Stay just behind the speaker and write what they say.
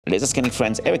Laser scanning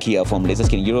friends, Eric here from Laser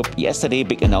Scanning Europe. Yesterday,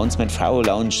 big announcement, FARO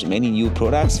launched many new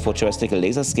products for terrestrial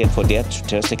laser scan, for their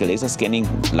terrestrial laser scanning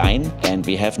line. And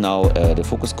we have now the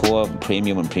Focus Core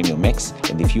Premium and Premium Max.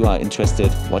 And if you are interested,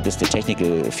 what is the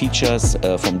technical features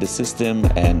from this system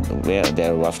and where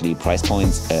there are roughly price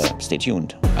points, stay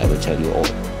tuned. I will tell you all.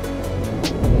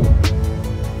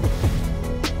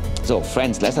 So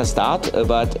friends, let us start,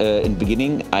 but in the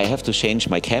beginning I have to change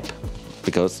my cap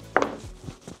because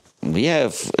we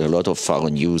have a lot of FARO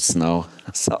news now.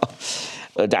 So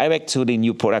direct to the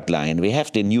new product line. We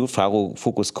have the new FARO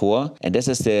Focus Core, and this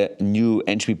is the new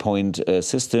entry point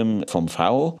system from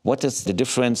FARO. What is the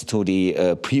difference to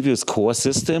the previous core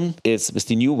system? Is with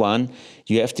the new one,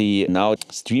 you have the now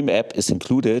Stream app is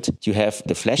included. You have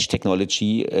the flash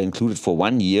technology included for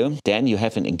 1 year. Then you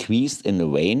have an increase in the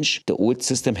range. The old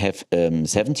system have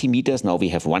 70 meters. Now we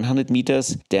have 100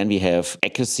 meters. Then we have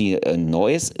accuracy and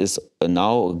noise is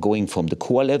now going from the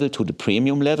core level to the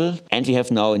premium level. And we have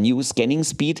now a new scanning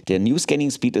speed. The new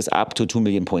scanning speed is up to 2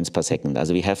 million points per second.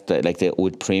 Also we have like the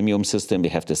old premium system. We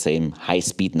have the same high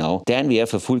speed now. Then we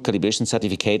have a full calibration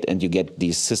certificate and you get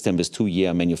the system with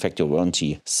 2-year manufacturer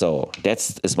warranty. So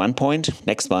that's one point.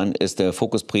 Next one is the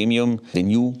Focus Premium, the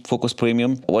new Focus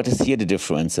Premium. What is here the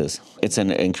differences? It's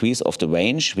an increase of the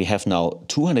range. We have now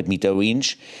 200 meter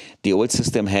range. The old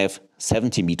system have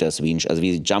 70 meters range. As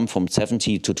we jump from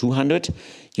 70 to 200,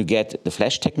 you get the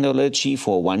flash technology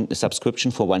for one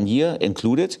subscription for 1 year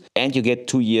included, and you get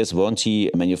 2 years warranty,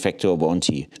 manufacturer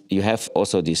warranty. You have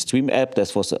also the Stream app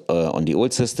that was on the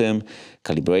old system.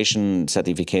 Calibration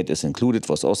certificate is included,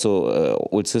 was also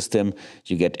old system.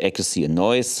 You get accuracy and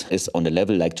noise is on the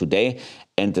level like today.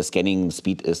 And the scanning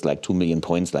speed is like 2 million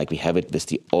points like we have it with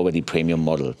the already premium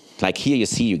model. Like here you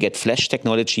see you get flash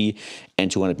technology and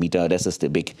 200 meter. This is the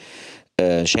big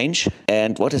change.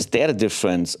 And what is there the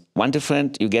difference? One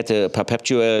different, you get a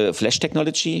perpetual flash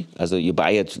technology. Also you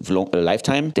buy it for a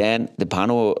lifetime. Then the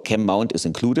Pano cam mount is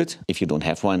included. If you don't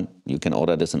have one, you can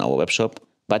order this in our web shop.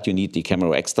 But you need the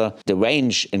camera extra. The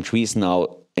range increased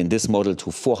now in this model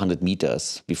to 400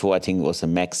 meters. Before I think it was a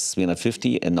max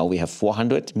 350 and now we have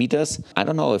 400 meters. I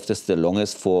don't know if this is the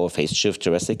longest for phase shift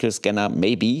terrestrial scanner,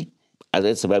 maybe.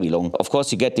 It's very long. Of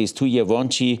course, you get this 2-year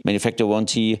warranty, manufacturer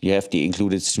warranty. You have the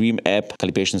included Stream app,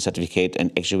 calibration certificate,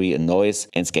 and accuracy and noise.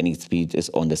 And scanning speed is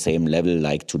on the same level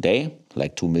like today.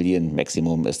 Like 2 million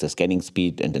maximum is the scanning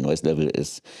speed, and the noise level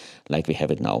is like we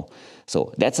have it now.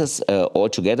 So that's us all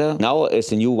together. Now is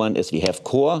the new one is we have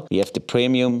Core, we have the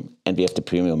Premium, and we have the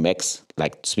Premium Max,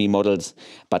 like 3 models.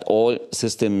 But all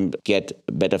systems get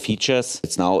better features.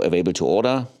 It's now available to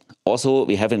order. Also,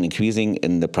 we have an increasing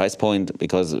in the price point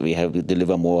because we have to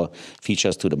deliver more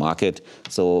features to the market.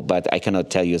 So, but I cannot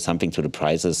tell you something to the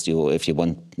prices. If you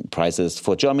want prices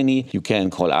for Germany, you can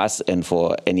call us, and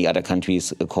for any other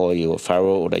countries, call your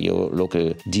FARO or your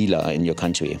local dealer in your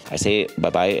country. I say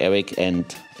bye-bye, Eric, and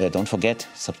don't forget,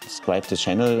 subscribe to the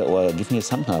channel or give me a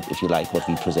thumbs up if you like what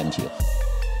we present here.